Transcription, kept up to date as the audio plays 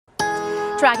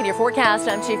Tracking your forecast,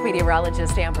 I'm Chief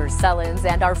Meteorologist Amber Sellens,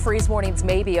 and our freeze warnings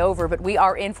may be over, but we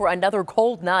are in for another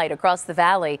cold night across the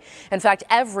valley. In fact,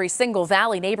 every single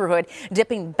valley neighborhood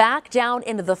dipping back down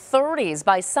into the 30s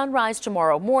by sunrise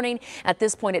tomorrow morning. At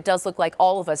this point, it does look like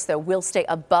all of us, though, will stay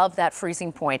above that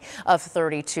freezing point of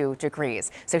 32 degrees.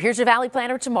 So here's your valley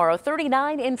planner tomorrow.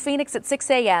 39 in Phoenix at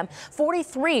 6 a.m.,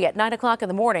 43 at 9 o'clock in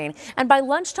the morning, and by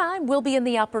lunchtime, we'll be in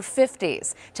the upper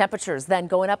 50s. Temperatures then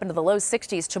going up into the low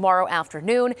 60s tomorrow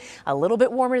afternoon. A little bit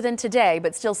warmer than today,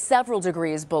 but still several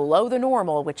degrees below the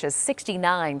normal, which is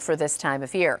 69 for this time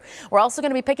of year. We're also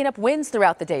going to be picking up winds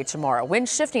throughout the day tomorrow.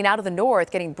 Winds shifting out of the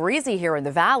north, getting breezy here in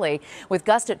the valley with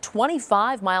gusts at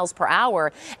 25 miles per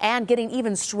hour and getting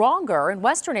even stronger in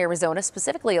western Arizona,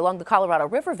 specifically along the Colorado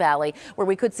River Valley, where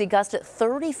we could see gusts at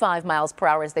 35 miles per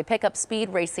hour as they pick up speed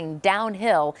racing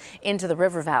downhill into the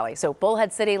river valley. So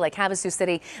Bullhead City, Lake Havasu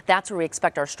City, that's where we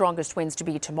expect our strongest winds to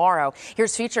be tomorrow.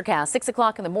 Here's Futurecast, 6 o'clock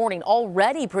in the morning,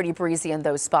 already pretty breezy in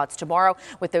those spots tomorrow,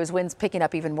 with those winds picking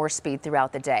up even more speed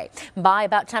throughout the day. By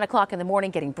about 10 o'clock in the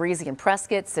morning, getting breezy in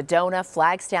Prescott, Sedona,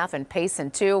 Flagstaff, and Payson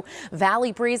too.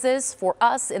 Valley breezes for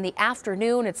us in the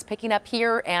afternoon. It's picking up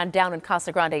here and down in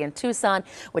Casa Grande and Tucson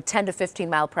with 10 to 15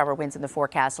 mile per hour winds in the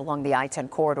forecast along the I-10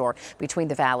 corridor between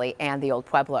the valley and the Old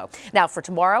Pueblo. Now for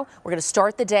tomorrow, we're going to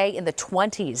start the day in the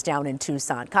 20s down in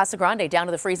Tucson. Casa Grande down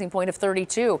to the freezing point of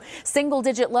 32. Single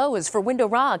digit lows for Window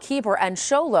Rock, Heber, and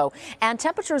Show Low, and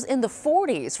temperatures in the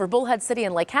 40s for Bullhead City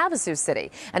and Lake Havasu City.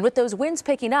 And with those winds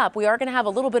picking up, we are going to have a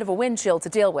little bit of a wind chill to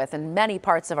deal with in many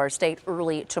parts of our state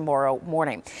early tomorrow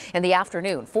morning. In the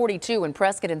afternoon, 42 in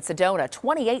Prescott and Sedona,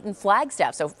 28 in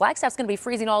Flagstaff. So Flagstaff's going to be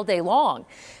freezing all day long.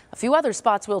 A few other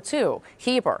spots will too.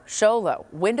 Heber, Show Low,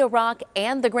 Window Rock,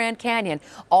 and the Grand Canyon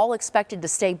all expected to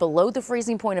stay below the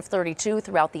freezing point of 32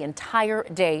 throughout the entire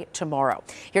day tomorrow.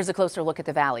 Here's a closer look at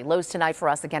the valley. Lows tonight for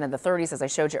us again in the 30s, as I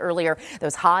showed you earlier.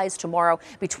 Those highs tomorrow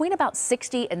between about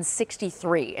 60 and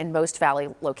 63 in most valley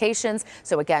locations.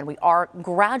 So again, we are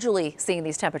gradually seeing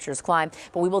these temperatures climb,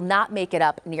 but we will not make it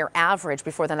up near average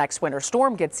before the next winter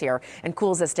storm gets here and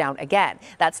cools us down again.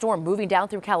 That storm moving down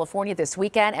through California this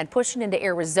weekend and pushing into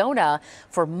Arizona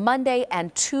for Monday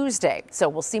and Tuesday. So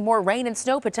we'll see more rain and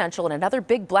snow potential and another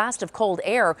big blast of cold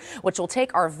air, which will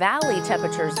take our valley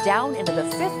temperatures down into the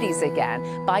 50s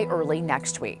again by early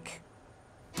next week.